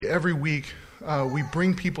every week, we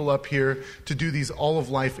bring people up here to do these all of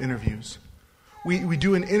life interviews. We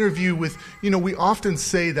do an interview with, we often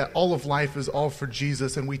say that all of life is all for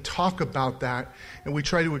Jesus, and we talk about that, and we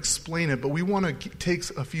try to explain it, but we want to take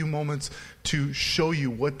a few moments to show you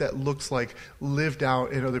what that looks like lived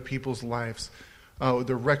out in other people's lives,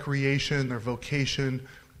 their recreation, their vocation,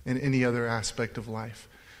 and any other aspect of life.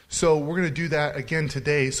 So we're going to do that again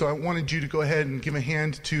today. So I wanted you to go ahead and give a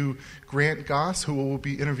hand to Grant Goss, who we'll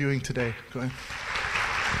be interviewing today. Go ahead.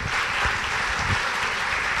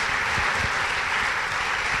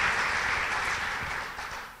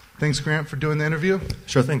 Thanks, Grant, for doing the interview.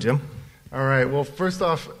 Sure thing, Jim. All right. Well, first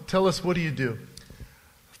off, tell us, what do you do?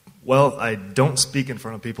 Well, I don't speak in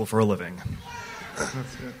front of people for a living.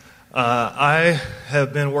 That's good. I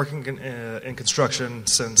have been working in construction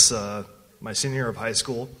since my senior year of high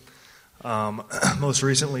school, most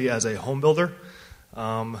recently as a home builder,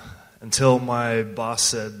 until my boss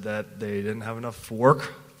said that they didn't have enough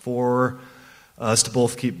work for us to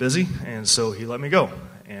both keep busy, and so he let me go.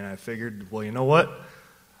 And I figured, well, you know what?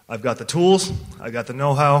 I've got the tools, I got the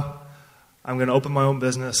know-how, I'm going to open my own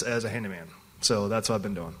business as a handyman. So that's what I've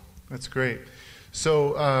been doing. That's great.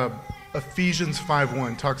 So Ephesians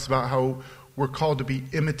 5:1 talks about how we're called to be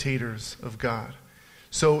imitators of God.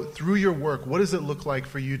 So through your work, what does it look like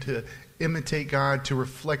for you to imitate God, to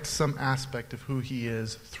reflect some aspect of who He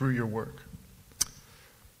is through your work?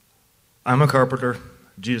 I'm a carpenter.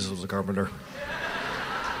 Jesus was a carpenter.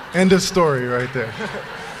 End of story right there.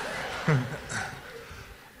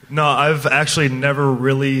 No, I've actually never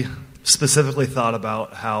really specifically thought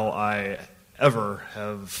about how I ever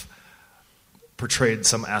have portrayed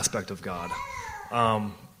some aspect of God.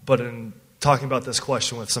 But in talking about this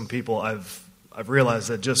question with some people, I've realized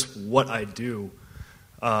that just what I do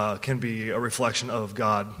can be a reflection of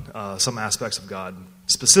God, some aspects of God.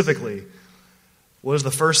 Specifically, what is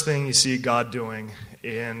the first thing you see God doing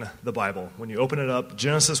in the Bible? When you open it up,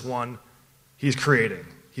 Genesis 1, He's creating,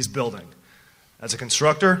 He's building. As a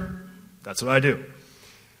constructor, that's what I do.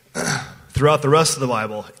 Throughout the rest of the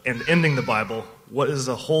Bible and ending the Bible, what is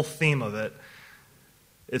the whole theme of it?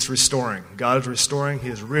 It's restoring. God is restoring. He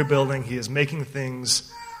is rebuilding. He is making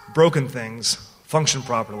things, broken things, function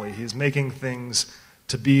properly. He is making things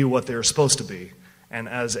to be what they're supposed to be. And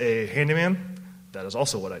as a handyman, that is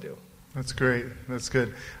also what I do. That's great. That's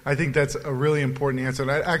good. I think that's a really important answer.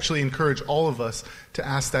 And I actually encourage all of us to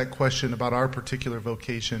ask that question about our particular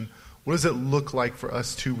vocation. What does it look like for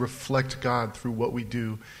us to reflect God through what we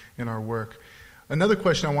do in our work? Another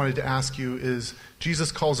question I wanted to ask you is,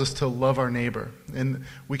 Jesus calls us to love our neighbor. And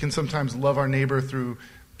we can sometimes love our neighbor through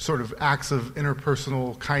sort of acts of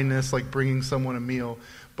interpersonal kindness, like bringing someone a meal.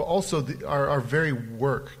 But also our very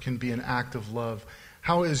work can be an act of love.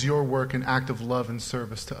 How is your work an act of love and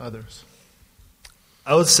service to others?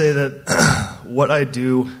 I would say that what I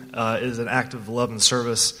do is an act of love and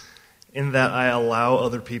service in that I allow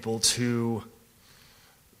other people to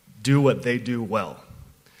do what they do well.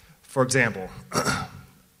 For example,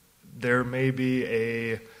 there may be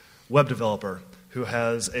a web developer who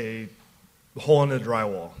has a hole in the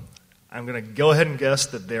drywall. I'm going to go ahead and guess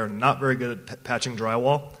that they are not very good at patching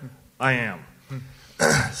drywall. I am.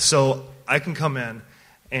 So I can come in,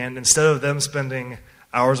 and instead of them spending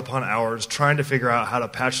hours upon hours trying to figure out how to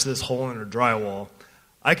patch this hole in their drywall,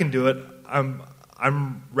 I can do it.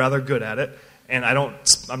 I'm rather good at it, and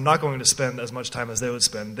I'm not going to spend as much time as they would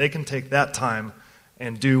spend. They can take that time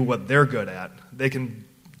and do what they're good at. They can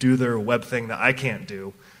do their web thing that I can't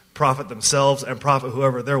do, profit themselves and profit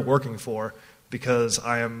whoever they're working for, because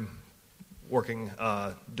I am working,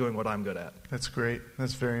 doing what I'm good at. That's great.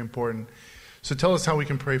 That's very important. So tell us how we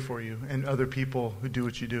can pray for you and other people who do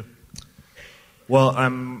what you do. Well,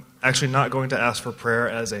 I'm actually not going to ask for prayer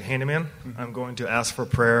as a handyman. I'm going to ask for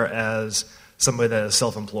prayer as somebody that is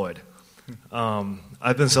self-employed.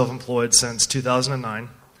 I've been self-employed since 2009,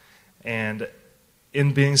 and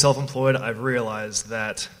in being self-employed, I've realized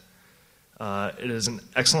that it is an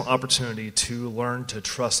excellent opportunity to learn to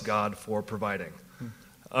trust God for providing.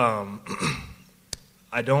 I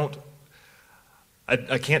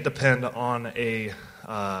can't depend on a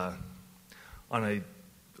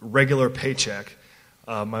regular paycheck.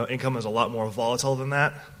 My income is a lot more volatile than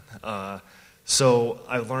that. So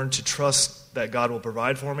I've learned to trust that God will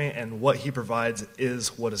provide for me, and what He provides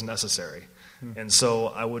is what is necessary. And so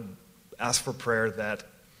I would ask for prayer that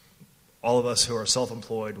all of us who are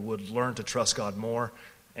self-employed would learn to trust God more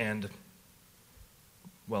and,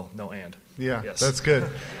 well, no and. Yeah, yes. That's good.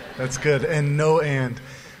 That's good. And no and.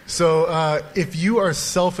 So if you are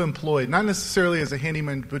self-employed, not necessarily as a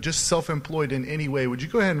handyman, but just self-employed in any way, would you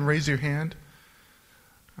go ahead and raise your hand?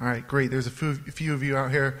 All right, great. There's a few of you out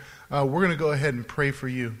here. We're going to go ahead and pray for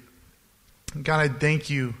you. God, I thank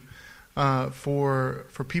you for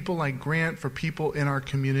people like Grant, for people in our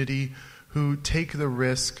community who take the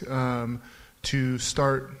risk to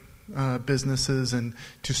start businesses and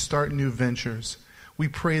to start new ventures. We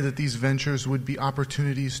pray that these ventures would be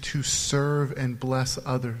opportunities to serve and bless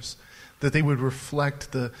others, that they would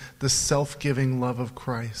reflect the self-giving love of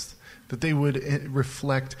Christ, that they would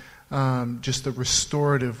reflect just the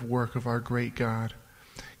restorative work of our great God.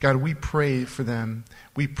 God, we pray for them.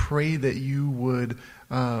 We pray that you would,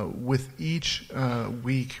 with each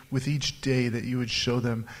week, with each day, that you would show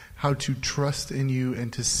them how to trust in you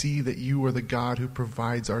and to see that you are the God who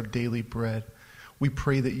provides our daily bread. We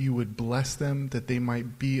pray that you would bless them, that they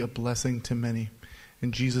might be a blessing to many.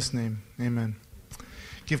 In Jesus' name, amen.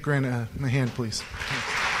 Give Grant a hand, please.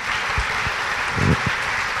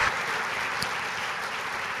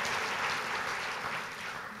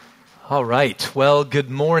 All right. Well, good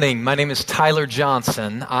morning. My name is Tyler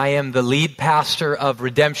Johnson. I am the lead pastor of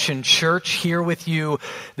Redemption Church here with you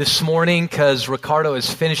this morning because Ricardo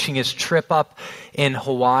is finishing his trip up in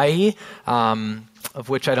Hawaii, of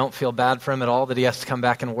which I don't feel bad for him at all that he has to come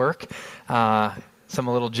back and work. So I'm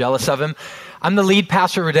a little jealous of him. I'm the lead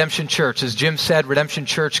pastor of Redemption Church. As Jim said, Redemption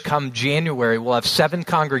Church come January will have 7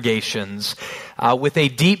 congregations with a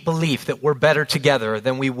deep belief that we're better together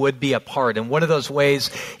than we would be apart. And one of those ways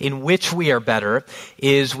in which we are better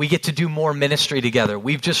is we get to do more ministry together.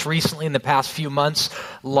 We've just recently, in the past few months,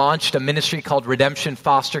 launched a ministry called Redemption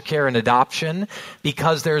Foster Care and Adoption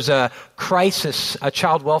because there's a crisis, a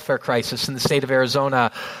child welfare crisis in the state of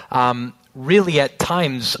Arizona, really at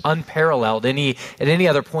times unparalleled at any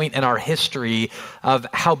other point in our history of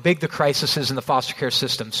how big the crisis is in the foster care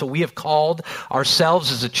system. So we have called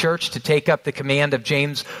ourselves as a church to take up the command of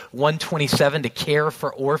James 1:27 to care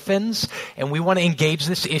for orphans, and we want to engage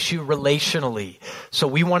this issue relationally. So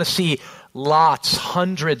we want to see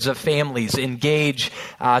hundreds of families engage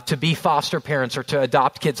to be foster parents or to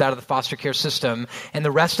adopt kids out of the foster care system, and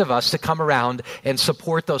the rest of us to come around and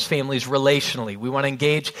support those families relationally. We want to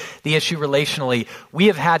engage the issue relationally. We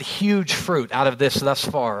have had huge fruit out of this thus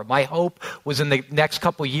far. My hope was in the next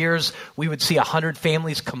couple years we would see 100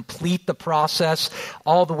 families complete the process.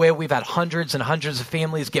 All the way we've had hundreds and hundreds of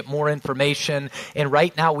families get more information, and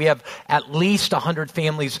right now we have at least 100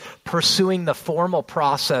 families pursuing the formal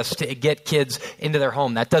process to get kids into their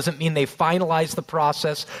home. That doesn't mean they finalize the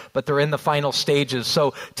process, but they're in the final stages.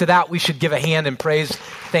 So to that, we should give a hand and praise.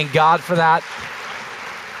 Thank God for that.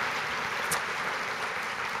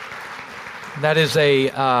 That is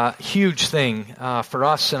a huge thing for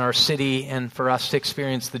us in our city and for us to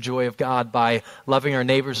experience the joy of God by loving our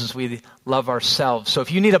neighbors as we love ourselves. So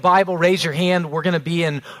if you need a Bible, raise your hand. We're going to be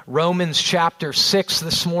in Romans chapter 6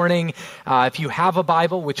 this morning. If you have a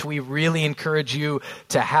Bible, which we really encourage you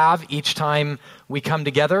to have each time we come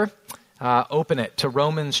together, open it to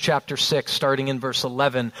Romans chapter 6, starting in verse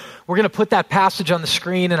 11. We're going to put that passage on the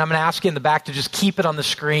screen, and I'm going to ask you in the back to just keep it on the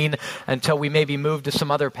screen until we maybe move to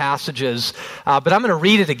some other passages. But I'm going to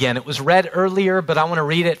read it again. It was read earlier, but I want to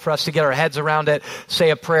read it for us to get our heads around it,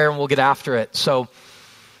 say a prayer, and we'll get after it. So,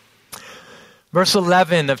 verse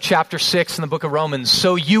 11 of chapter 6 in the book of Romans.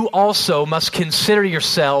 So you also must consider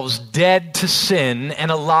yourselves dead to sin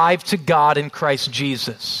and alive to God in Christ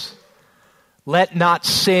Jesus. Let not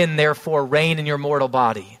sin, therefore, reign in your mortal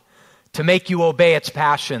body, to make you obey its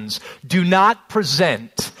passions. Do not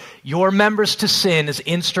present your members to sin as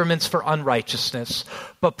instruments for unrighteousness,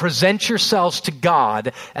 but present yourselves to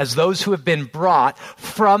God as those who have been brought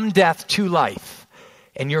from death to life,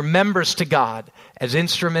 and your members to God as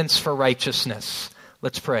instruments for righteousness.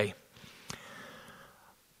 Let's pray.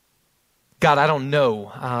 God, I don't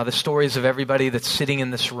know the stories of everybody that's sitting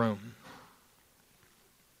in this room.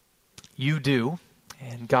 You do,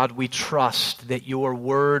 and God, we trust that your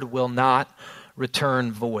word will not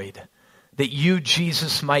return void, that you,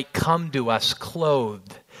 Jesus, might come to us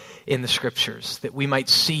clothed in the scriptures, that we might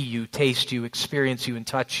see you, taste you, experience you, and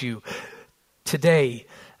touch you today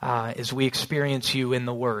as we experience you in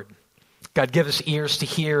the word. God, give us ears to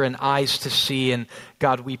hear and eyes to see, and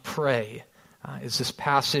God, we pray as this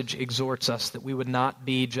passage exhorts us that we would not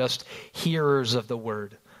be just hearers of the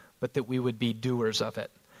word, but that we would be doers of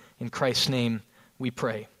it. In Christ's name we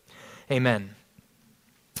pray. Amen.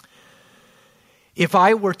 If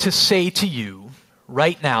I were to say to you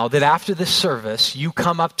right now that after this service you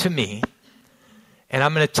come up to me and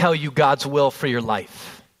I'm going to tell you God's will for your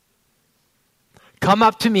life. Come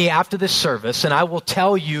up to me after this service and I will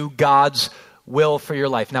tell you God's will for your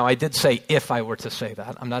life. Now, I did say if I were to say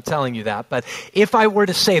that. I'm not telling you that. But if I were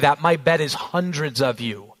to say that, my bet is hundreds of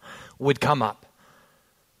you would come up.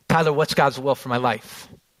 Tyler, what's God's will for my life?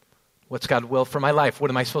 What's God's will for my life?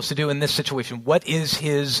 What am I supposed to do in this situation? What is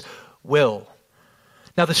his will?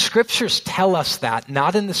 Now, the scriptures tell us that,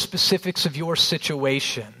 not in the specifics of your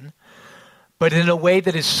situation, but in a way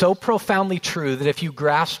that is so profoundly true that if you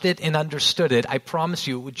grasped it and understood it, I promise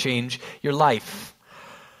you it would change your life.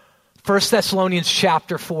 1 Thessalonians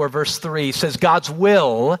chapter 4, verse 3 says, God's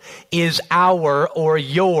will is our or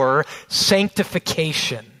your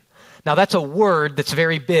sanctification. Now, that's a word that's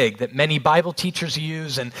very big, that many Bible teachers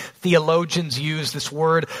use and theologians use, this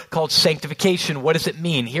word called sanctification. What does it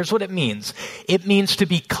mean? Here's what it means. It means to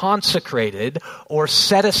be consecrated or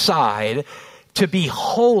set aside, to be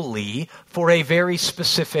holy for a very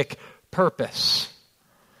specific purpose.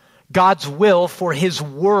 God's will for his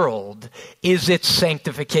world is its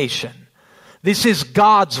sanctification. This is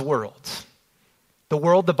God's world. The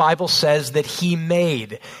world the Bible says that he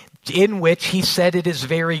made, in which he said it is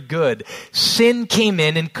very good. Sin came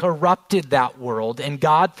in and corrupted that world, and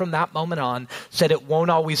God from that moment on said it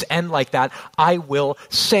won't always end like that. I will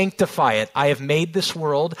sanctify it. I have made this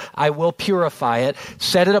world. I will purify it,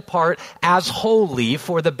 set it apart as holy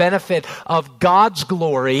for the benefit of God's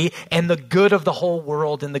glory and the good of the whole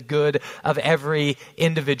world and the good of every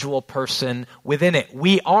individual person within it.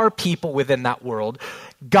 We are people within that world.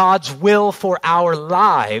 God's will for our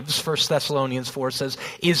lives, 1 Thessalonians 4 says,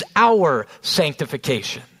 is our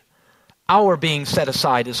sanctification. Our being set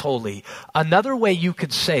aside is holy. Another way you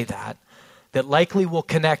could say that likely will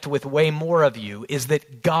connect with way more of you, is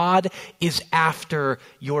that God is after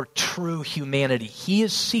your true humanity. He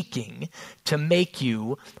is seeking to make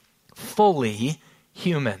you fully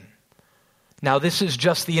human. Now, this is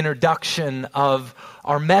just the introduction of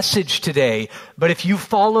our message today, but if you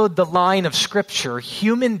followed the line of Scripture,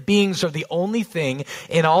 human beings are the only thing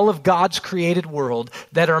in all of God's created world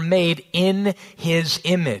that are made in his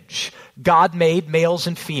image. God made males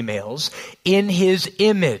and females in his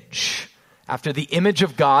image. After the image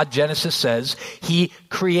of God, Genesis says, he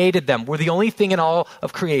created them. We're the only thing in all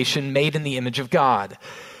of creation made in the image of God.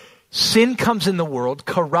 Sin comes in the world,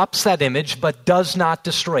 corrupts that image, but does not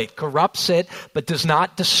destroy it. Corrupts it, but does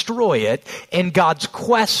not destroy it. And God's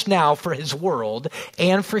quest now for his world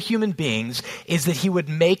and for human beings is that he would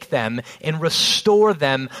make them and restore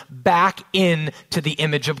them back into the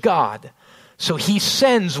image of God. So he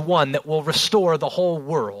sends one that will restore the whole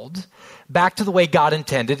world back to the way God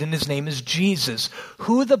intended, and his name is Jesus,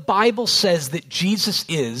 who the Bible says that Jesus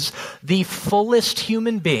is the fullest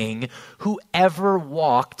human being who ever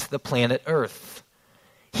walked the planet Earth.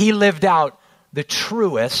 He lived out the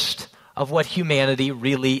truest of what humanity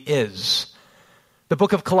really is. The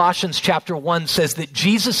book of Colossians chapter 1 says that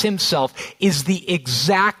Jesus himself is the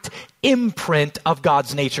exact imprint of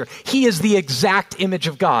God's nature. He is the exact image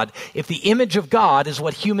of God. If the image of God is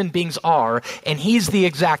what human beings are, and he's the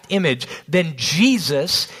exact image, then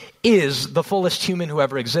Jesus is the fullest human who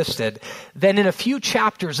ever existed. Then in a few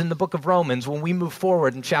chapters in the book of Romans, when we move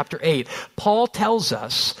forward in chapter 8, Paul tells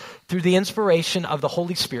us through the inspiration of the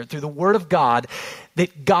Holy Spirit, through the Word of God,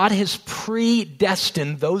 that God has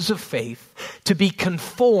predestined those of faith to be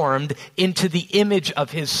conformed into the image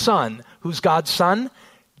of his Son. Who's God's Son?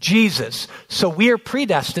 Jesus. So we are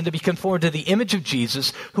predestined to be conformed to the image of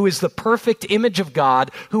Jesus, who is the perfect image of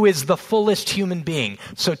God, who is the fullest human being.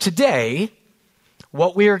 So today,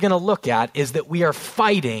 what we are going to look at is that we are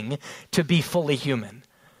fighting to be fully human.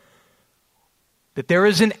 That there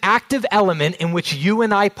is an active element in which you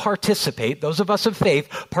and I participate, those of us of faith,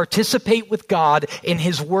 participate with God in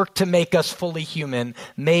his work to make us fully human,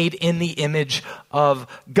 made in the image of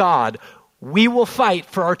God. We will fight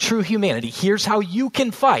for our true humanity. Here's how you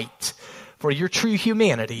can fight for your true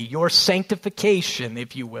humanity, your sanctification,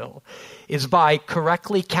 if you will, is by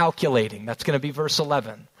correctly calculating. That's going to be verse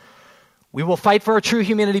 11. We will fight for our true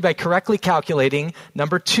humanity by correctly calculating.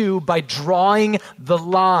 Number 2, by drawing the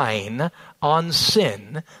line on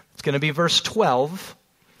sin. It's going to be verse 12.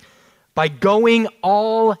 By going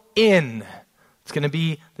all in. It's going to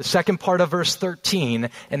be the second part of verse 13,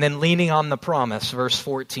 and then leaning on the promise, verse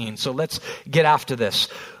 14. So let's get after this.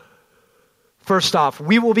 First off,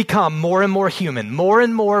 we will become more and more human, more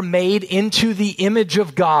and more made into the image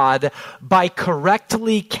of God by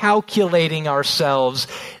correctly calculating ourselves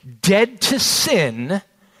dead to sin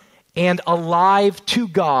and alive to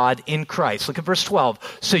God in Christ. Look at verse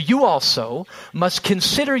 12. So you also must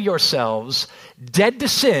consider yourselves dead to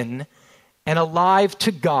sin and alive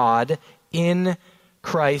to God in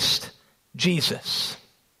Christ Jesus.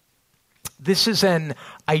 This is an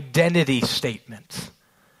identity statement.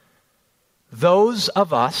 Those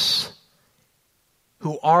of us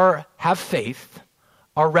who have faith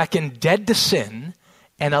are reckoned dead to sin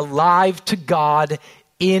and alive to God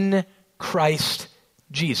in Christ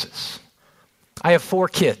Jesus. I have 4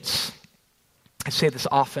 kids. I say this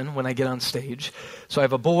often when I get on stage. So I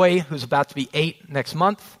have a boy who's about to be 8 next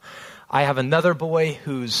month. I have another boy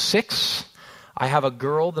who's 6. I have a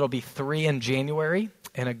girl that'll be 3 in January,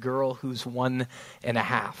 and a girl who's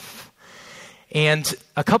 1.5. And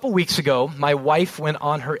a couple weeks ago, my wife went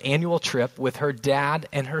on her annual trip with her dad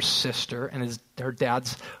and her sister and her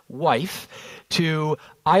dad's wife to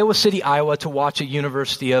Iowa City, Iowa to watch a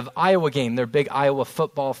University of Iowa game. They're big Iowa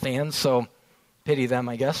football fans, so pity them,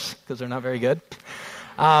 I guess, because they're not very good.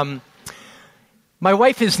 My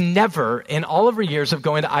wife has never, in all of her years of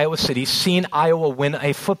going to Iowa City, seen Iowa win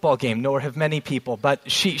a football game, nor have many people, but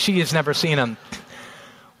she has never seen them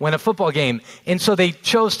win a football game. And so they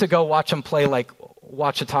chose to go watch them play like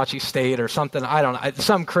Ouachita State or something, I don't know,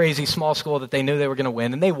 some crazy small school that they knew they were going to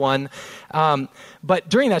win, and they won. But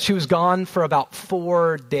during that, she was gone for about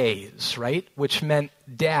 4 days, right? Which meant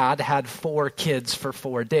Dad had 4 kids for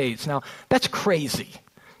 4 days. Now, that's crazy,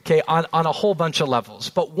 okay, on a whole bunch of levels.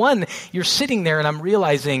 But one, you're sitting there and I'm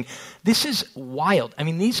realizing this is wild. I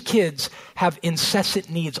mean, these kids have incessant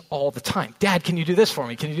needs all the time. Dad, can you do this for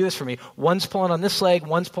me? Can you do this for me? One's pulling on this leg,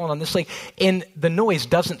 one's pulling on this leg, and the noise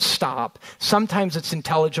doesn't stop. Sometimes it's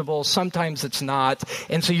intelligible, sometimes it's not.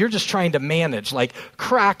 And so you're just trying to manage, like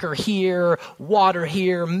cracker here, water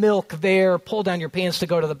here, milk there, pull down your pants to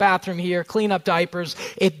go to the bathroom here, clean up diapers.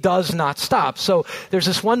 It does not stop. So there's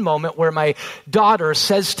this one moment where my daughter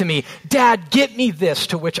says to me, Dad, get me this,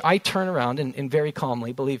 to which I turn around and very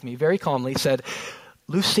calmly, believe me, very calmly said,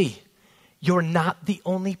 Lucy, you're not the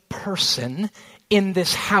only person in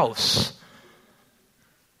this house.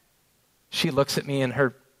 She looks at me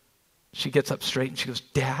and she gets up straight and she goes,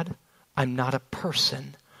 Dad, I'm not a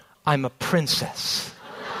person. I'm a princess.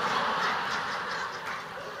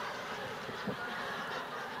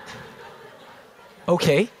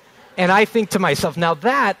 Okay. And I think to myself, now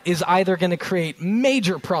that is either going to create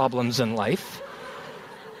major problems in life,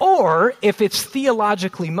 or if it's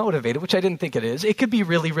theologically motivated, which I didn't think it is, it could be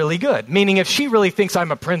really, really good. Meaning if she really thinks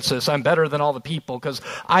I'm a princess, I'm better than all the people because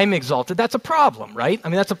I'm exalted, that's a problem, right? I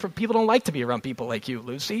mean, people don't like to be around people like you,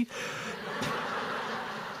 Lucy.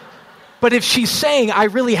 But if she's saying, I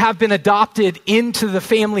really have been adopted into the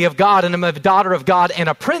family of God and I'm a daughter of God and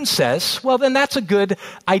a princess, well, then that's a good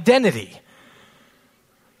identity.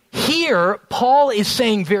 Here, Paul is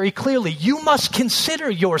saying very clearly, you must consider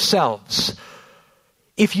yourselves.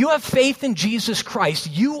 If you have faith in Jesus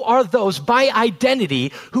Christ, you are those by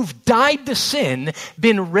identity who've died to sin,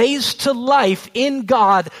 been raised to life in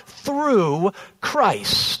God through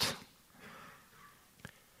Christ.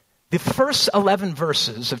 The first 11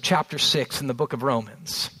 verses of chapter 6 in the book of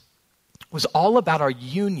Romans was all about our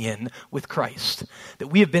union with Christ, that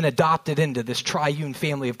we have been adopted into this triune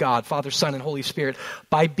family of God, Father, Son, and Holy Spirit,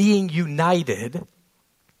 by being united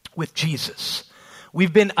with Jesus.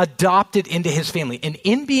 We've been adopted into his family. And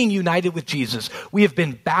in being united with Jesus, we have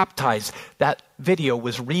been baptized. That video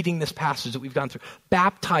was reading this passage that we've gone through.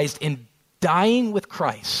 Baptized in dying with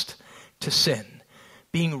Christ to sin,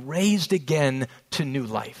 being raised again to new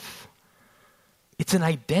life. It's an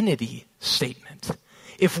identity statement.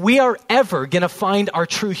 If we are ever going to find our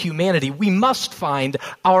true humanity, we must find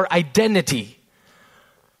our identity.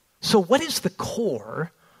 So what is the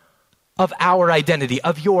core of our identity,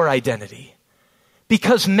 of your identity?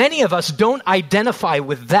 Because many of us don't identify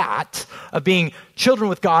with that, of being children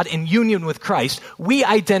with God in union with Christ. We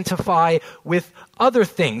identify with other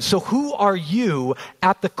things. So who are you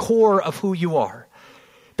at the core of who you are?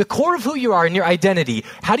 The core of who you are in your identity,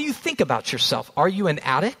 how do you think about yourself? Are you an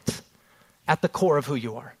addict? At the core of who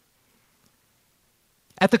you are.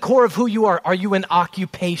 At the core of who you are you an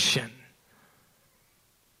occupation?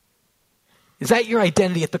 Is that your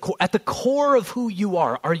identity at the core? At the core of who you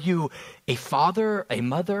are you a father, a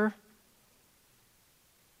mother?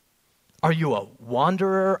 Are you a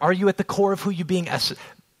wanderer? Are you at the core of who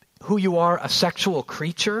you are, a sexual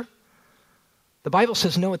creature? The Bible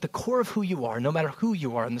says no, at the core of who you are, no matter who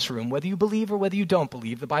you are in this room, whether you believe or whether you don't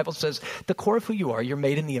believe, the Bible says the core of who you are, you're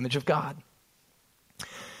made in the image of God.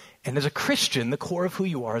 And as a Christian, the core of who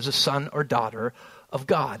you are is a son or daughter of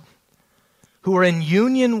God, who are in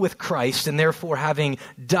union with Christ and therefore having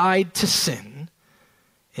died to sin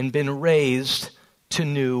and been raised to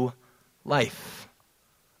new life.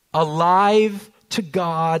 Alive to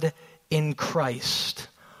God in Christ.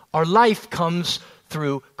 Our life comes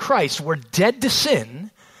through Christ. We're dead to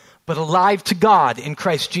sin, but alive to God in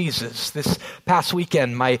Christ Jesus. This past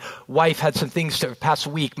weekend, my wife had some things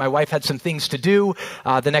to do.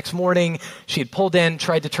 The next morning, she had pulled in,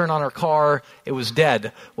 tried to turn on her car. It was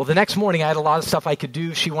dead. Well, the next morning, I had a lot of stuff I could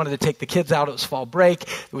do. She wanted to take the kids out. It was fall break.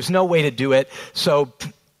 There was no way to do it. So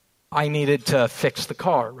I needed to fix the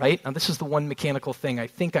car, right? Now, this is the one mechanical thing I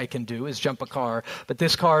think I can do is jump a car. But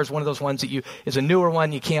this car is one of those ones that is a newer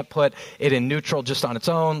one. You can't put it in neutral just on its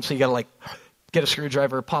own. So you got to get a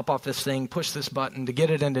screwdriver, pop off this thing, push this button to get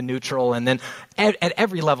it into neutral. And then at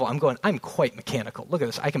every level, I'm quite mechanical. Look at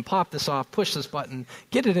this. I can pop this off, push this button,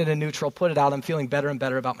 get it into neutral, put it out. I'm feeling better and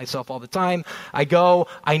better about myself all the time. I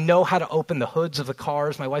know how to open the hoods of the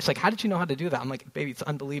cars. My wife's like, how did you know how to do that? I'm like, baby, it's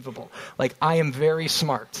unbelievable. I am very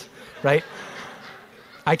smart, right?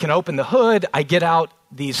 I can open the hood. I get out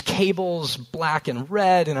these cables, black and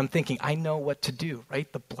red, and I'm thinking, I know what to do,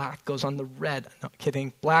 right? The black goes on the red. No,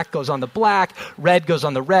 kidding. Black goes on the black, red goes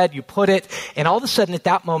on the red. You put it, and all of a sudden at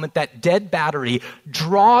that moment, that dead battery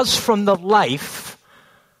draws from the life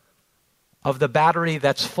of the battery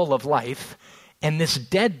that's full of life, and this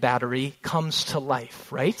dead battery comes to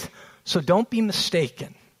life, right? So don't be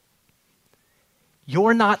mistaken.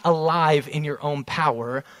 You're not alive in your own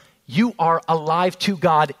power. You are alive to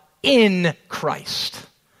God in Christ.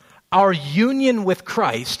 Our union with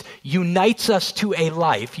Christ unites us to a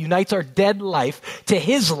life, unites our dead life to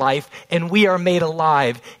his life, and we are made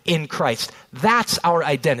alive in Christ. That's our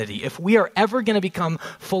identity. If we are ever going to become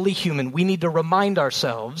fully human, we need to remind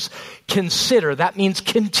ourselves, consider, that means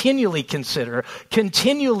continually consider,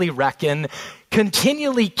 continually reckon,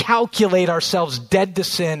 continually calculate ourselves dead to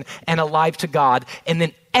sin and alive to God, and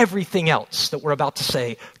then everything else that we're about to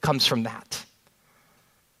say comes from that.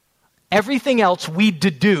 Everything else we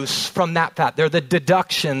deduce from that fact. They're the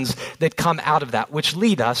deductions that come out of that, which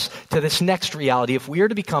lead us to this next reality. If we are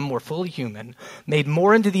to become more fully human, made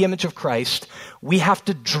more into the image of Christ, we have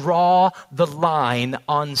to draw the line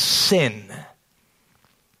on sin.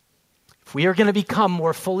 If we are going to become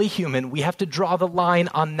more fully human, we have to draw the line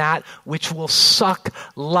on that which will suck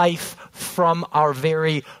life from our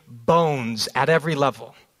very bones at every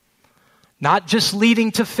level. Not just leading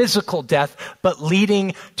to physical death, but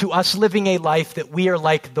leading to us living a life that we are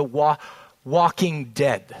like the walking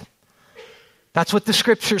dead. That's what the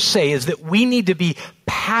scriptures say, is that we need to be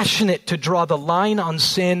passionate to draw the line on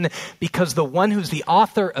sin, because the one who's the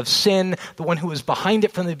author of sin, the one who is behind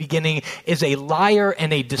it from the beginning, is a liar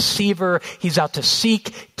and a deceiver. He's out to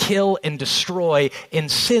seek, kill, and destroy. And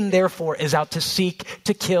sin, therefore, is out to seek,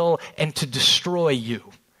 to kill, and to destroy you.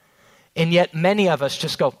 And yet many of us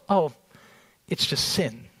just go, oh, it's just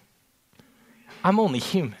sin. I'm only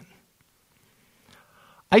human.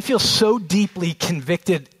 I feel so deeply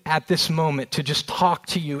convicted at this moment to just talk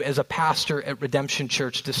to you as a pastor at Redemption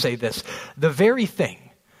Church to say this. The very thing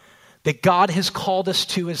that God has called us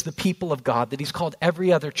to as the people of God, that he's called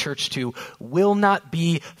every other church to, will not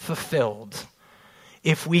be fulfilled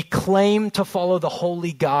if we claim to follow the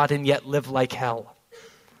holy God and yet live like hell.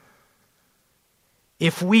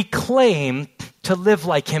 If we claim to live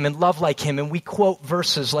like him and love like him, and we quote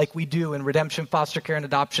verses like we do in Redemption, Foster Care, and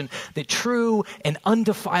Adoption, that true and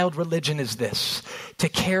undefiled religion is this, to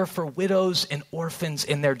care for widows and orphans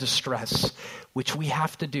in their distress, which we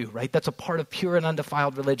have to do, right? That's a part of pure and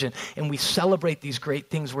undefiled religion, and we celebrate these great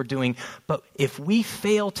things we're doing. But if we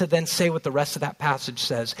fail to then say what the rest of that passage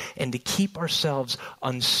says, and to keep ourselves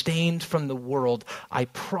unstained from the world, I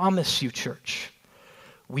promise you, church,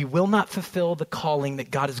 we will not fulfill the calling that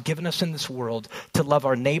God has given us in this world to love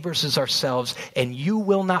our neighbors as ourselves, and you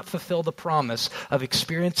will not fulfill the promise of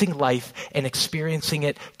experiencing life and experiencing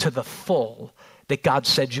it to the full that God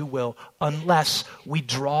said you will, unless we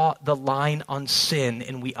draw the line on sin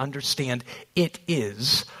and we understand it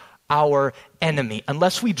is our enemy.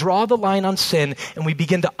 Unless we draw the line on sin and we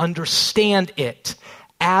begin to understand it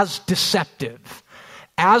as deceptive,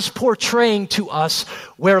 as portraying to us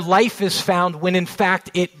where life is found when in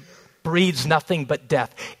fact it breeds nothing but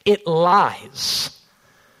death. It lies.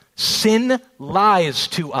 Sin lies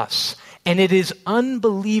to us, and it is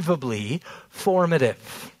unbelievably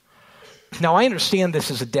formative. Now, I understand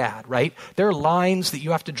this as a dad, right? There are lines that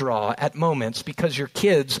you have to draw at moments because your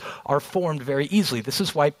kids are formed very easily. This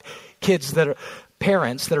is why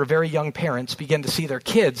parents that are very young parents begin to see their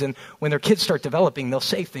kids, and when their kids start developing, they'll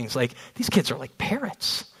say things like, these kids are like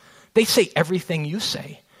parrots. They say everything you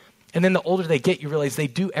say. And then the older they get, you realize they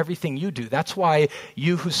do everything you do. That's why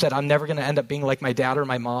you who said, I'm never going to end up being like my dad or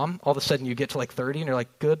my mom, all of a sudden you get to like 30 and you're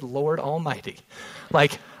like, good Lord Almighty.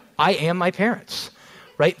 Like, I am my parents,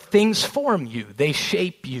 right? Things form you. They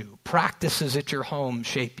shape you. Practices at your home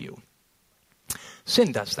shape you.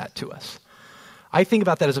 Sin does that to us. I think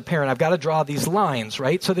about that as a parent. I've got to draw these lines,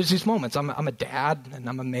 right? So there's these moments. I'm a dad, and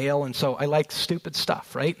I'm a male, and so I like stupid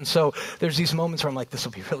stuff, right? And so there's these moments where I'm like, this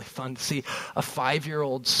will be really fun to see a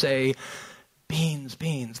 5-year-old say, beans,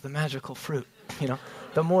 the magical fruit,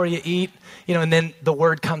 the more you eat, and then the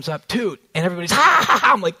word comes up, toot, and everybody's, ha, ha,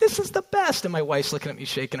 ha. I'm like, this is the best. And my wife's looking at me,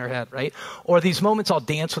 shaking her head, right? Or these moments I'll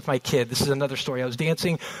dance with my kid. This is another story. I was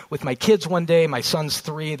dancing with my kids one day. My son's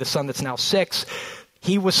 3, the son that's now 6.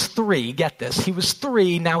 He was 3, get this. He was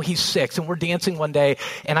 3, now he's 6, and we're dancing one day,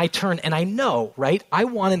 and I turn, and I know, right? I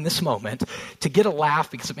want in this moment to get a laugh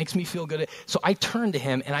because it makes me feel good. So I turn to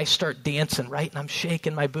him, and I start dancing, right? And I'm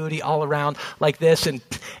shaking my booty all around like this, and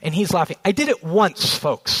he's laughing. I did it once,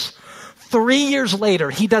 folks. 3 years later,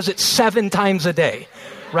 he does it 7 times a day,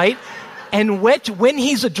 right? And when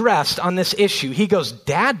he's addressed on this issue, he goes,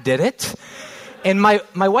 Dad did it. And my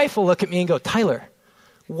wife will look at me and go, Tyler,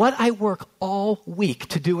 what I work all week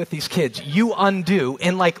to do with these kids, you undo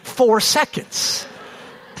in like 4 seconds.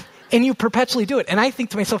 And you perpetually do it. And I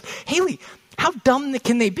think to myself, Haley, how dumb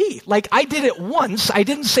can they be? Like, I did it once. I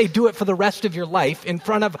didn't say do it for the rest of your life in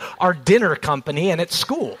front of our dinner company and at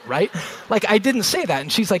school, right? Like, I didn't say that. And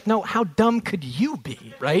she's like, no, how dumb could you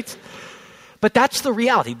be, right? But that's the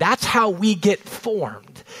reality. That's how we get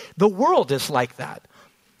formed. The world is like that.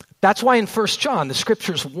 That's why in 1 John, the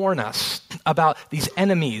scriptures warn us about these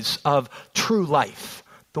enemies of true life,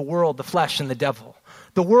 the world, the flesh, and the devil.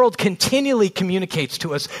 The world continually communicates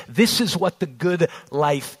to us, this is what the good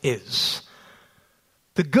life is.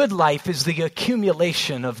 The good life is the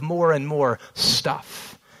accumulation of more and more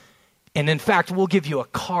stuff. And in fact, we'll give you a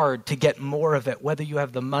card to get more of it, whether you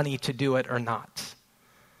have the money to do it or not.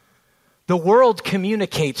 The world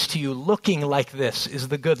communicates to you looking like this is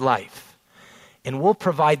the good life. And we'll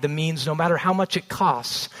provide the means, no matter how much it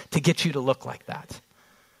costs, to get you to look like that.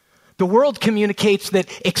 The world communicates that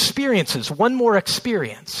experiences, one more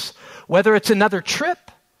experience, whether it's another trip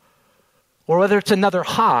or whether it's another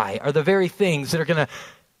high, are the very things that are going to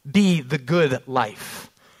be the good life.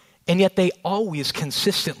 And yet they always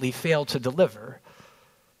consistently fail to deliver.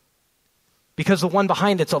 Because the one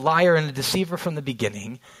behind it's a liar and a deceiver from the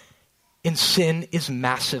beginning. And sin is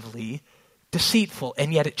massively deceitful,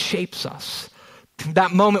 and yet it shapes us.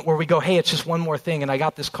 That moment where we go, hey, it's just one more thing and I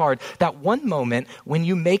got this card. That one moment when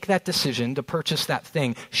you make that decision to purchase that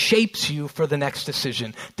thing shapes you for the next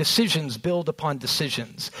decision. Decisions build upon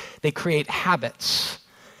decisions. They create habits,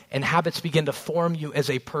 and habits begin to form you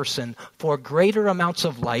as a person for greater amounts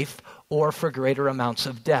of life or for greater amounts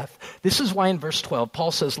of death. This is why in verse 12,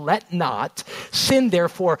 Paul says, let not sin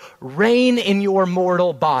therefore reign in your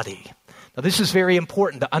mortal body. Now, this is very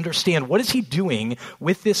important to understand. What is he doing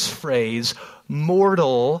with this phrase,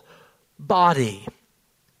 mortal body?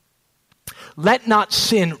 Let not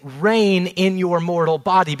sin reign in your mortal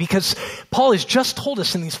body, because Paul has just told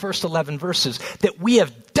us in these first 11 verses that we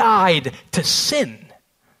have died to sin.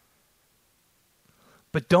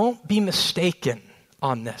 But don't be mistaken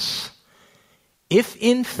on this. If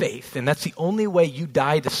in faith, and that's the only way you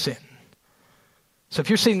die to sin. So if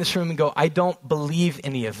you're sitting in this room and go, I don't believe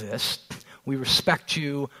any of this, we respect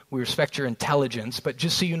you, we respect your intelligence, but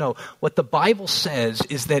just so you know, what the Bible says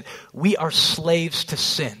is that we are slaves to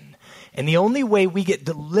sin. And the only way we get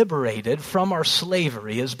liberated from our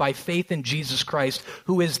slavery is by faith in Jesus Christ,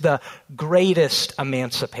 who is the greatest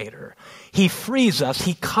emancipator. He frees us,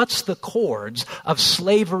 he cuts the cords of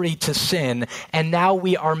slavery to sin, and now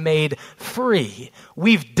we are made free.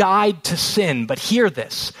 We've died to sin, but hear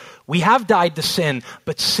this. We have died to sin,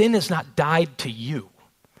 but sin has not died to you.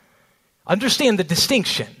 Understand the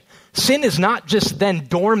distinction. Sin is not just then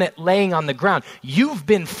dormant laying on the ground. You've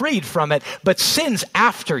been freed from it, but sin's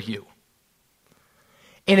after you.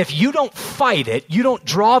 And if you don't fight it, you don't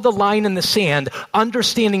draw the line in the sand,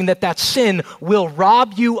 understanding that sin will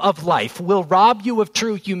rob you of life, will rob you of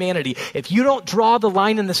true humanity. If you don't draw the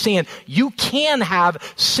line in the sand, you can have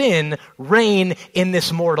sin reign in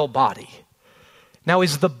this mortal body. Now,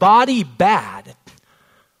 is the body bad?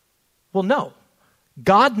 Well, no.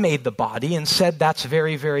 God made the body and said that's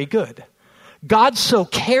very, very good. God so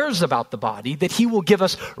cares about the body that he will give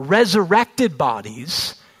us resurrected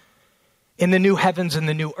bodies in the new heavens and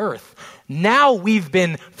the new earth. Now we've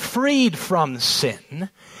been freed from sin,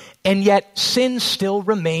 and yet sin still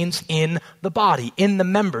remains in the body, in the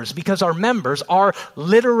members, because our members, our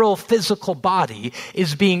literal physical body,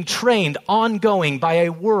 is being trained ongoing by a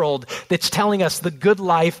world that's telling us the good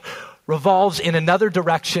life revolves in another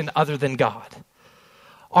direction other than God.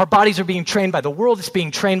 Our bodies are being trained by the world. It's being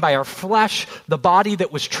trained by our flesh, the body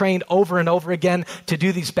that was trained over and over again to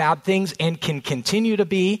do these bad things and can continue to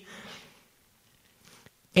be,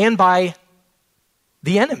 and by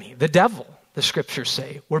the enemy, the devil, the scriptures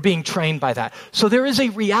say. We're being trained by that. So there is a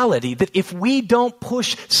reality that if we don't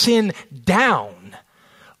push sin down,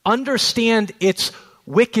 understand its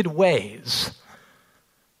wicked ways,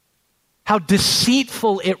 how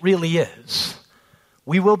deceitful it really is,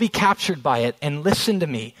 we will be captured by it. And listen to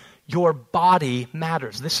me, your body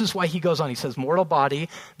matters. This is why he goes on. He says mortal body.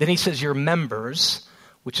 Then he says your members,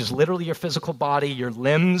 which is literally your physical body, your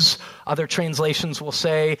limbs. Other translations will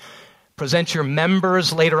say present your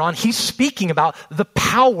members later on. He's speaking about the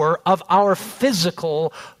power of our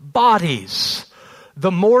physical bodies.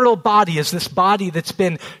 The mortal body is this body that's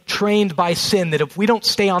been trained by sin, that if we don't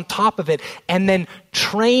stay on top of it and then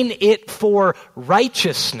train it for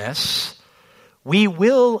righteousness, we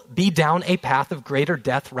will be down a path of greater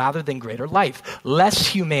death rather than greater life, less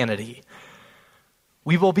humanity.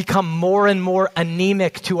 We will become more and more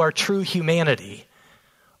anemic to our true humanity,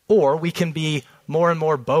 or we can be more and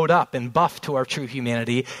more bowed up and buffed to our true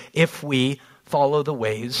humanity if we follow the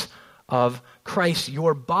ways of Christ.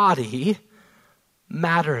 Your body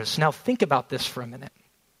matters. Now think about this for a minute.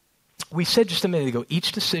 We said just a minute ago,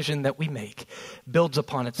 each decision that we make builds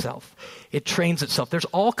upon itself. It trains itself. There's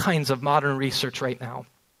all kinds of modern research right now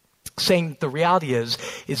saying the reality is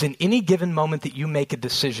in any given moment that you make a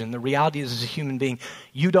decision, the reality is as a human being,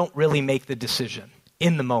 you don't really make the decision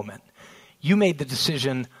in the moment. You made the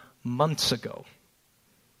decision months ago.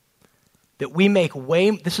 That we make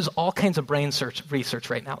this is all kinds of brain research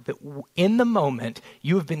right now, that in the moment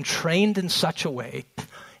you have been trained in such a way,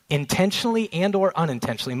 intentionally and or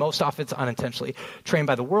unintentionally, most often it's unintentionally, trained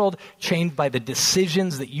by the world, trained by the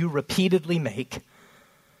decisions that you repeatedly make.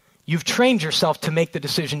 You've trained yourself to make the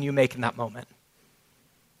decision you make in that moment.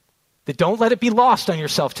 That don't let it be lost on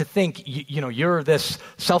yourself to think, you're this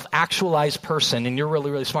self-actualized person and you're really,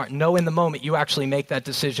 really smart. No, in the moment you actually make that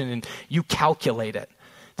decision and you calculate it.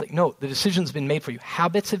 It's like, no, the decision's been made for you.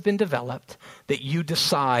 Habits have been developed that you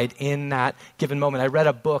decide in that given moment. I read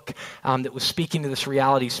a book that was speaking to this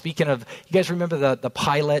reality. Speaking of, you guys remember the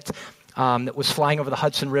pilot that was flying over the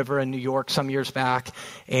Hudson River in New York some years back,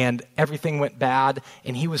 and everything went bad,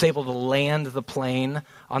 and he was able to land the plane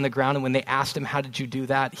on the ground, and when they asked him, how did you do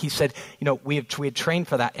that? He said, we had trained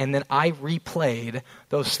for that, and then I replayed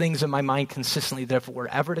those things in my mind consistently, that if it were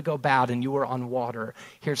ever to go bad and you were on water,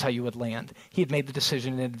 here's how you would land. He had made the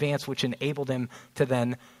decision in advance, which enabled him to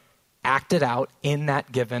then act it out in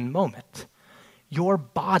that given moment. Your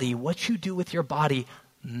body, what you do with your body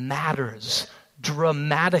matters.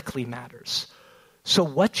 Dramatically matters. So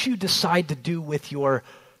what you decide to do with your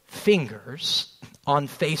fingers on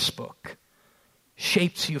Facebook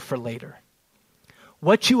shapes you for later.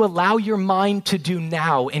 What you allow your mind to do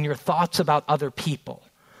now in your thoughts about other people,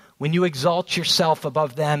 when you exalt yourself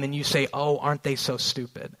above them and you say, oh, aren't they so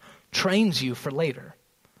stupid, trains you for later.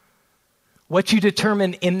 What you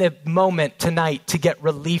determine in the moment tonight to get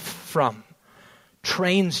relief from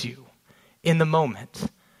trains you in the moment.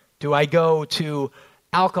 Do I go to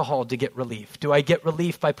alcohol to get relief? Do I get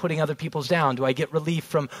relief by putting other people's down? Do I get relief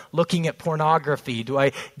from looking at pornography? Do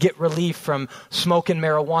I get relief from smoking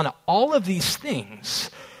marijuana? All of these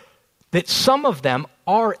things, that some of them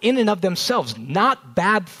are in and of themselves not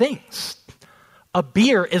bad things. A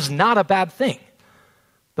beer is not a bad thing.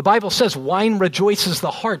 The Bible says wine rejoices the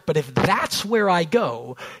heart, but if that's where I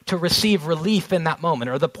go to receive relief in that moment,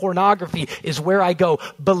 or the pornography is where I go,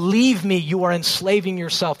 believe me, you are enslaving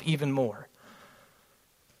yourself even more.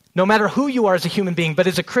 No matter who you are as a human being, but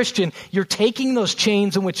as a Christian, you're taking those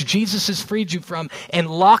chains in which Jesus has freed you from and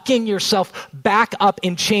locking yourself back up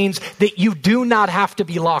in chains that you do not have to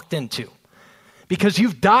be locked into. Because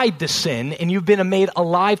you've died to sin and you've been made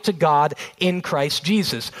alive to God in Christ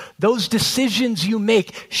Jesus. Those decisions you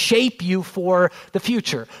make shape you for the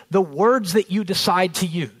future. The words that you decide to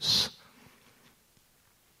use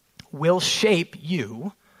will shape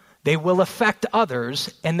you. They will affect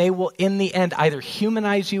others, and they will, in the end, either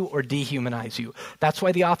humanize you or dehumanize you. That's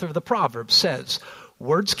why the author of the Proverbs says,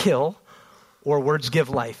 words kill or words give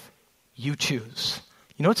life. You choose.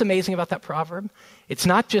 You know what's amazing about that proverb? It's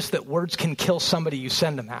not just that words can kill somebody you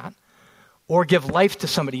send them at or give life to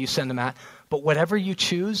somebody you send them at, but whatever you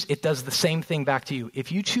choose, it does the same thing back to you.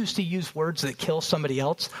 If you choose to use words that kill somebody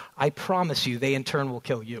else, I promise you they in turn will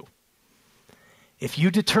kill you. If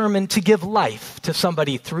you determine to give life to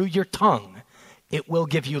somebody through your tongue, it will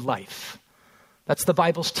give you life. That's the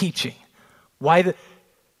Bible's teaching.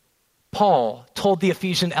 Paul told the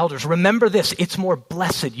Ephesian elders, remember this, it's more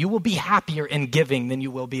blessed. You will be happier in giving than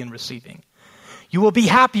you will be in receiving. You will be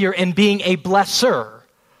happier in being a blesser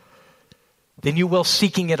than you will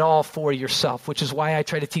seeking it all for yourself, which is why I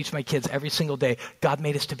try to teach my kids every single day, God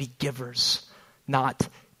made us to be givers, not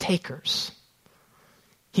takers.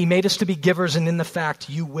 He made us to be givers, and in the fact,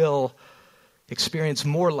 you will experience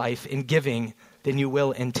more life in giving than you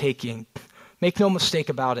will in taking. Make no mistake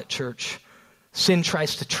about it, church. Sin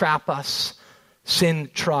tries to trap us. Sin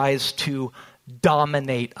tries to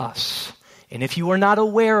dominate us. And if you are not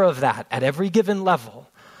aware of that at every given level,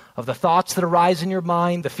 of the thoughts that arise in your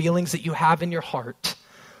mind, the feelings that you have in your heart,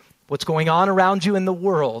 what's going on around you in the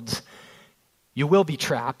world, you will be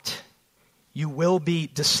trapped, you will be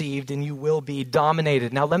deceived, and you will be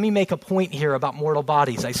dominated. Now, let me make a point here about mortal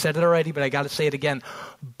bodies. I said it already, but I got to say it again.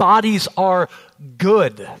 Bodies are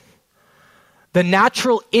good. The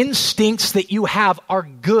natural instincts that you have are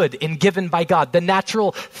good and given by God. The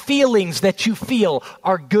natural feelings that you feel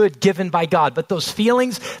are good, given by God. But those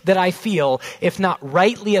feelings that I feel, if not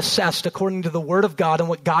rightly assessed according to the Word of God and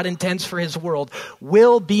what God intends for His world,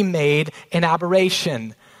 will be made an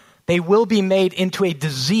aberration. They will be made into a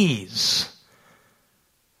disease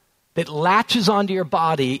that latches onto your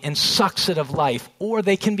body and sucks it of life, or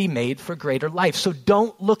they can be made for greater life. So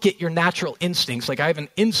don't look at your natural instincts like I have an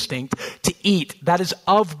instinct to eat. That is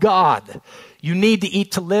of God. You need to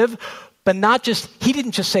eat to live, but He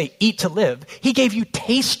didn't just say eat to live. He gave you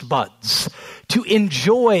taste buds to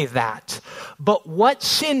enjoy that. But what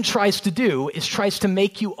sin tries to do is tries to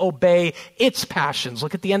make you obey its passions.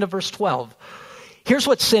 Look at the end of verse 12. Here's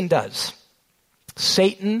what sin does.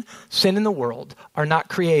 Satan, sin in the world, are not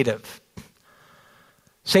creative.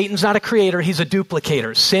 Satan's not a creator, he's a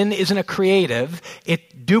duplicator. Sin isn't a creative,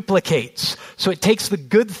 it duplicates. So it takes the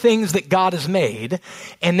good things that God has made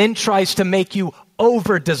and then tries to make you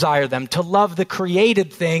over-desire them, to love the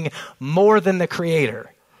created thing more than the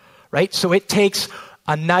creator. Right? So it takes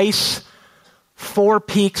a nice Four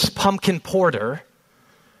Peaks pumpkin porter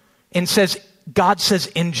and says, God says,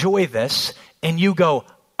 enjoy this, and you go,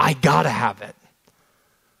 I gotta have it.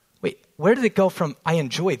 Where did it go from I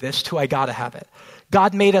enjoy this to I gotta have it?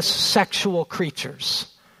 God made us sexual creatures.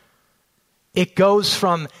 It goes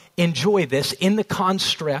from enjoy this in the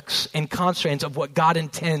constructs and constraints of what God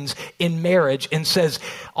intends in marriage and says,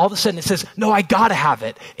 all of a sudden it says, no, I gotta have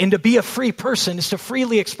it. And to be a free person is to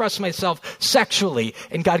freely express myself sexually.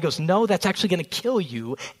 And God goes, no, that's actually gonna kill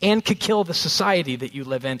you and could kill the society that you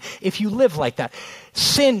live in if you live like that.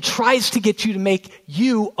 Sin tries to get you to make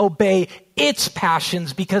you obey its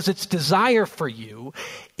passions because its desire for you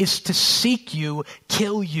is to seek you,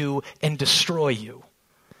 kill you, and destroy you.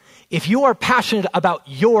 If you are passionate about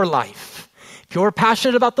your life, if you're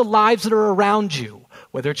passionate about the lives that are around you,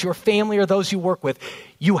 whether it's your family or those you work with,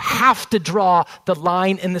 you have to draw the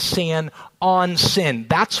line in the sand on sin.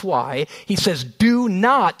 That's why he says, do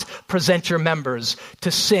not present your members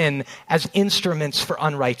to sin as instruments for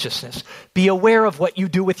unrighteousness. Be aware of what you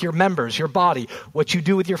do with your members, your body, what you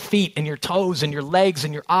do with your feet and your toes and your legs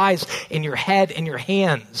and your eyes and your head and your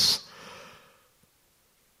hands.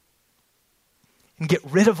 And get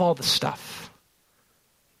rid of all the stuff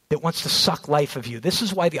that wants to suck life of you. This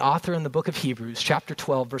is why the author in the book of Hebrews, chapter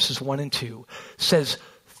 12, verses 1 and 2, says,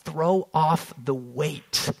 throw off the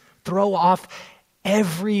weight. Throw off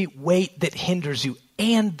every weight that hinders you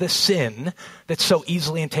and the sin that so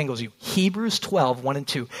easily entangles you. Hebrews 12, 1 and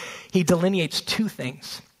 2. He delineates two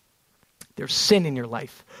things. There's sin in your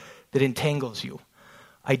life that entangles you.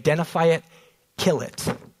 Identify it, kill it.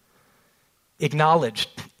 Acknowledge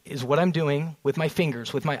is what I'm doing with my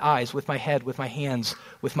fingers, with my eyes, with my head, with my hands,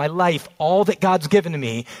 with my life, all that God's given to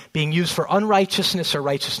me being used for unrighteousness or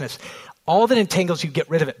righteousness. All that entangles you, get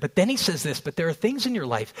rid of it. But then he says this, but there are things in your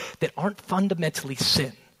life that aren't fundamentally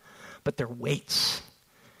sin, but they're weights.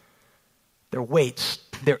 They're weights.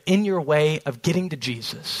 They're in your way of getting to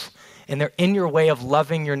Jesus, and they're in your way of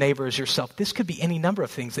loving your neighbor as yourself. This could be any number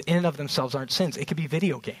of things that in and of themselves aren't sins. It could be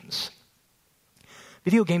video games.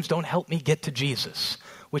 Video games don't help me get to Jesus,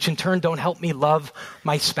 which in turn don't help me love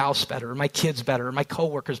my spouse better, or my kids better, or my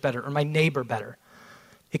coworkers better, or my neighbor better.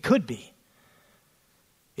 It could be.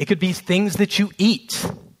 It could be things that you eat.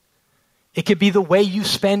 It could be the way you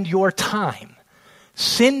spend your time.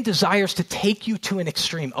 Sin desires to take you to an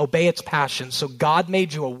extreme, obey its passions. So God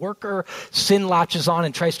made you a worker. Sin latches on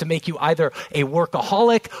and tries to make you either a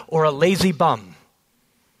workaholic or a lazy bum.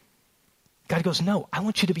 God goes, no, I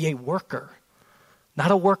want you to be a worker,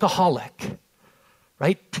 not a workaholic.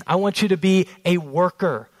 Right? I want you to be a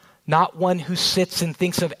worker, not one who sits and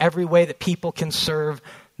thinks of every way that people can serve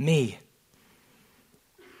me.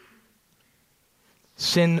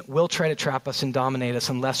 Sin will try to trap us and dominate us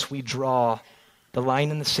unless we draw the line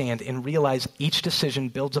in the sand and realize each decision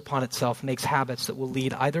builds upon itself, makes habits that will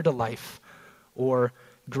lead either to life or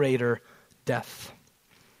greater death.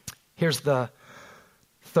 Here's the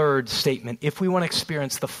third statement. If we want to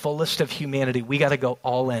experience the fullest of humanity, we got to go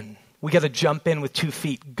all in. we got to jump in with 2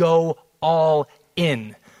 feet. Go all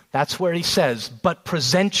in. That's where he says, but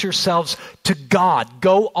present yourselves to God.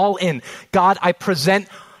 Go all in. God, I present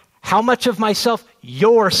how much of myself?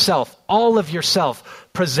 Yourself, all of yourself.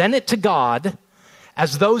 Present it to God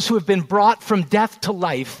as those who have been brought from death to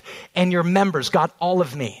life, and your members, God, all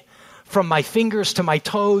of me. From my fingers to my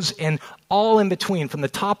toes and all in between, from the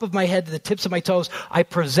top of my head to the tips of my toes, I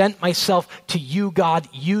present myself to you, God.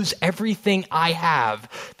 Use everything I have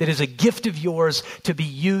that is a gift of yours to be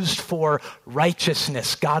used for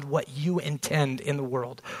righteousness. God, what you intend in the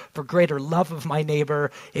world, for greater love of my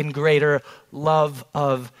neighbor and greater love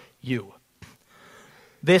of you.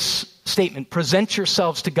 This statement, present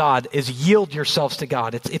yourselves to God, is yield yourselves to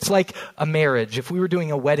God. It's like a marriage. If we were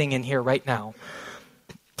doing a wedding in here right now,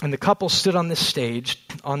 and the couple stood on this stage,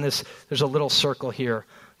 there's a little circle here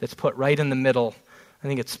that's put right in the middle. I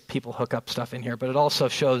think it's people hook up stuff in here, but it also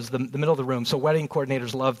shows the middle of the room. So wedding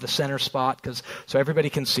coordinators love the center spot so everybody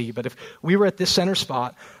can see. But if we were at this center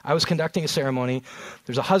spot, I was conducting a ceremony,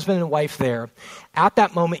 there's a husband and wife there. At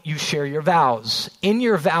that moment, you share your vows. In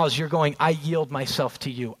your vows, you're going, I yield myself to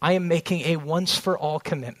you. I am making a once-for-all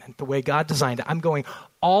commitment, the way God designed it. I'm going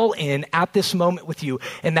all in at this moment with you.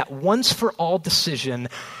 And that once-for-all decision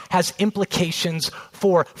has implications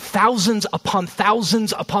for thousands upon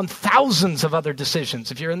thousands upon thousands of other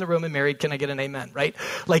decisions. If you're in the room and married, can I get an amen, right?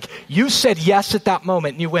 Like, you said yes at that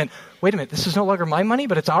moment, and you went, wait a minute, this is no longer my money,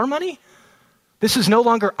 but it's our money? This is no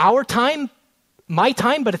longer our time, my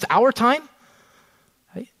time, but it's our time?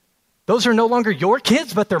 Right? Those are no longer your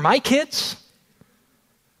kids, but they're my kids?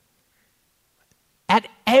 At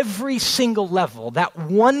every single level, that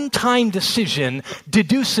one-time decision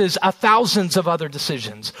deduces thousands of other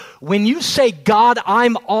decisions. When you say, God,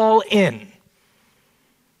 I'm all in,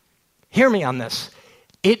 hear me on this,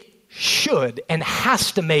 it should and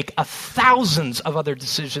has to make thousands of other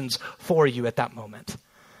decisions for you at that moment.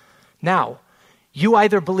 Now, you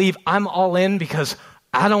either believe I'm all in because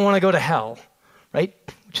I don't want to go to hell, right?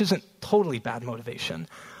 Which isn't totally bad motivation.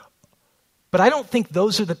 But I don't think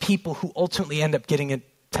those are the people who ultimately end up getting into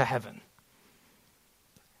heaven.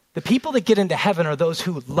 The people that get into heaven are those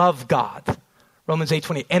who love God, Romans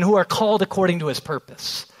 8:28, and who are called according to his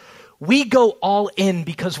purpose. We go all in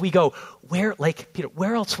because we go, like Peter,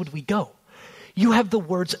 where else would we go? You have the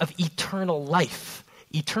words of eternal life.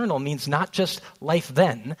 Eternal means not just life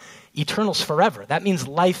then, eternal's forever. That means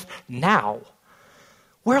life now.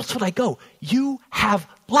 Where else would I go? You have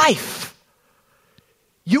life.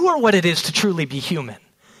 You are what it is to truly be human.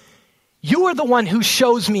 You are the one who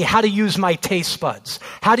shows me how to use my taste buds,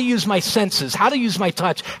 how to use my senses, how to use my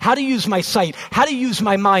touch, how to use my sight, how to use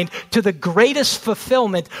my mind to the greatest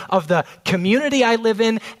fulfillment of the community I live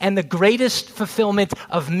in and the greatest fulfillment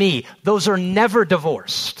of me. Those are never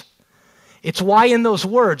divorced. It's why in those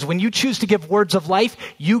words, when you choose to give words of life,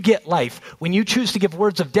 you get life. When you choose to give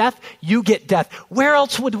words of death, you get death. Where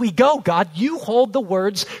else would we go, God? You hold the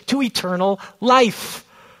words to eternal life.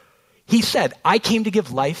 He said, I came to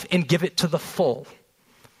give life and give it to the full.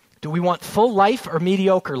 Do we want full life or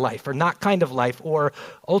mediocre life or not kind of life? Or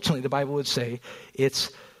ultimately, the Bible would say,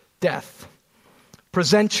 it's death.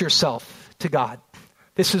 Present yourself to God.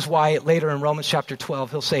 This is why later in Romans chapter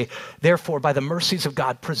 12, he'll say, therefore, by the mercies of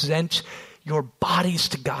God, present your bodies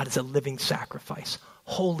to God as a living sacrifice,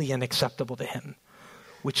 holy and acceptable to him.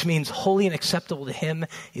 Which means holy and acceptable to him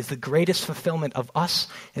is the greatest fulfillment of us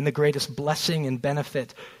and the greatest blessing and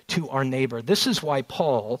benefit to our neighbor. This is why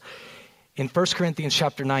Paul, in 1 Corinthians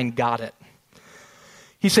chapter 9, got it.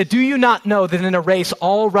 He said, do you not know that in a race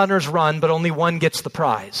all runners run, but only one gets the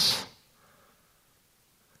prize?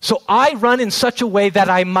 So I run in such a way that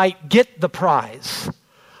I might get the prize.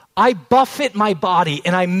 I buffet my body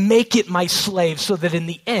and I make it my slave so that in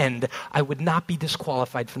the end I would not be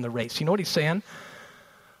disqualified from the race. You know what he's saying?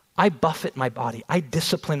 I buffet my body. I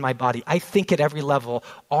discipline my body. I think at every level,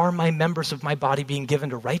 are my members of my body being given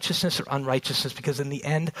to righteousness or unrighteousness? Because in the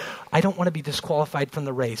end, I don't want to be disqualified from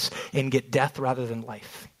the race and get death rather than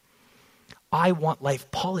life. I want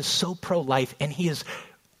life. Paul is so pro-life, and he is,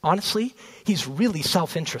 honestly, he's really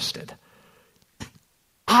self-interested.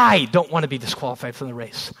 I don't want to be disqualified from the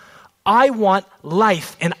race. I want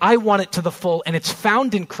life, and I want it to the full, and it's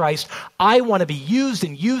found in Christ. I want to be used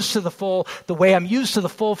and used to the full. The way I'm used to the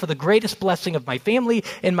full for the greatest blessing of my family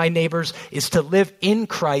and my neighbors is to live in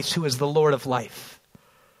Christ, who is the Lord of life.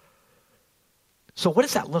 So what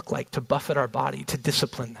does that look like, to buffet our body, to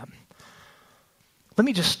discipline them? Let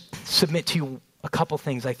me just submit to you a couple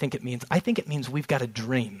things I think it means. I think it means we've got a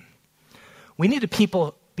dream. We need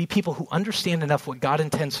to be people who understand enough what God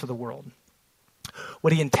intends for the world,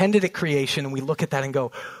 what he intended at creation, and we look at that and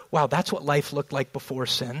go, wow, that's what life looked like before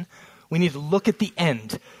sin. We need to look at the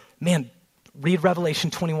end. Man, read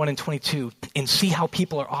Revelation 21 and 22 and see how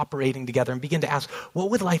people are operating together and begin to ask,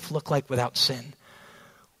 what would life look like without sin?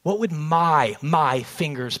 What would my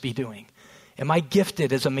fingers be doing? Am I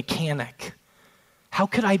gifted as a mechanic? How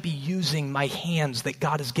could I be using my hands that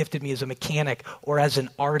God has gifted me as a mechanic or as an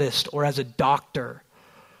artist or as a doctor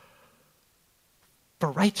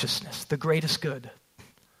for righteousness, the greatest good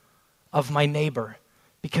of my neighbor?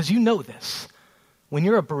 Because you know this. When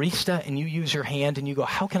you're a barista and you use your hand and you go,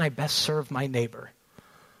 how can I best serve my neighbor?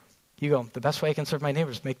 You go, the best way I can serve my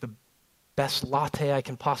neighbor is make the best latte I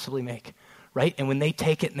can possibly make, right? And when they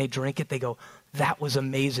take it and they drink it, they go, that was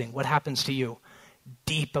amazing. What happens to you?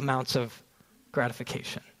 Deep amounts of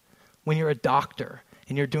gratification. When you're a doctor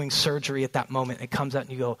and you're doing surgery at that moment, it comes out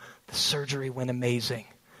and you go, the surgery went amazing.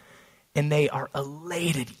 And they are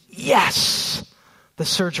elated. Yes, the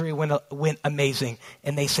surgery went amazing.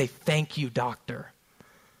 And they say, thank you, doctor.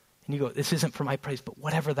 And you go, this isn't for my praise, but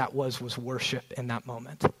whatever that was worship in that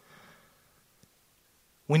moment.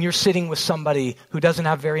 When you're sitting with somebody who doesn't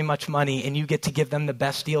have very much money and you get to give them the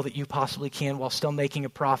best deal that you possibly can while still making a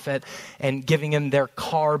profit and giving them their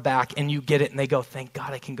car back and you get it and they go, thank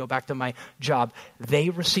God I can go back to my job. They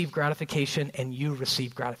receive gratification and you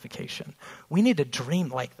receive gratification. We need to dream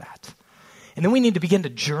like that. And then we need to begin to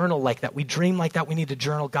journal like that. We dream like that. We need to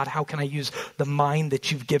journal, God, how can I use the mind that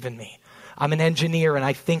you've given me? I'm an engineer and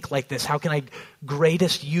I think like this. How can I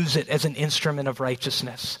greatest use it as an instrument of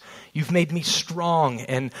righteousness? You've made me strong,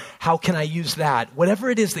 and how can I use that? Whatever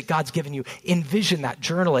it is that God's given you, envision that,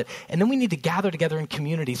 journal it. And then we need to gather together in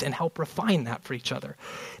communities and help refine that for each other.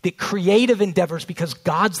 The creative endeavors, because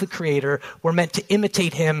God's the creator, we're meant to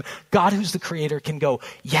imitate him. God, who's the creator, can go,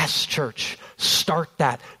 yes, church, start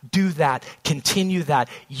that, do that, continue that.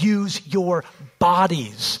 Use your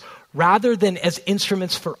bodies rather than as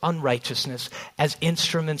instruments for unrighteousness, as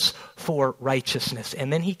instruments for righteousness.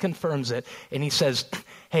 And then he confirms it, and he says,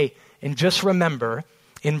 hey, and just remember,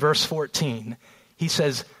 in verse 14, he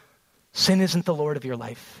says, sin isn't the Lord of your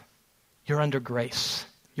life. You're under grace.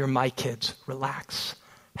 You're my kids. Relax.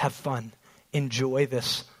 Have fun. Enjoy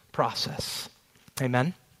this process.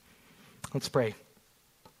 Amen? Let's pray.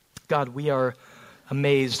 God, we are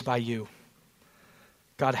amazed by you.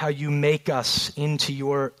 God, how you make us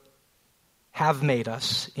have made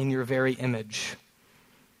us in your very image.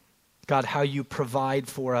 God, how you provide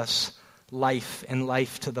for us life and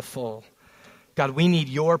life to the full. God, we need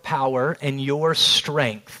your power and your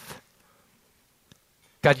strength.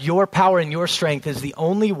 God, your power and your strength is the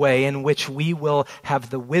only way in which we will have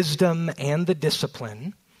the wisdom and the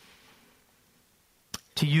discipline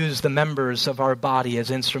to use the members of our body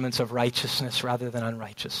as instruments of righteousness rather than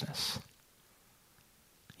unrighteousness.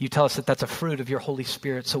 You tell us that that's a fruit of your Holy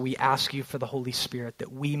Spirit, so we ask you for the Holy Spirit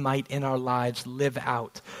that we might in our lives live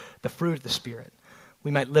out the fruit of the Spirit. We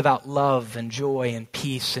might live out love and joy and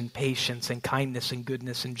peace and patience and kindness and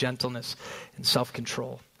goodness and gentleness and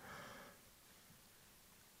self-control.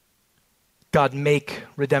 God, make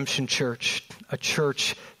Redemption Church a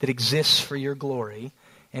church that exists for your glory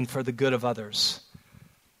and for the good of others.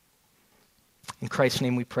 In Christ's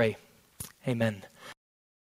name we pray. Amen.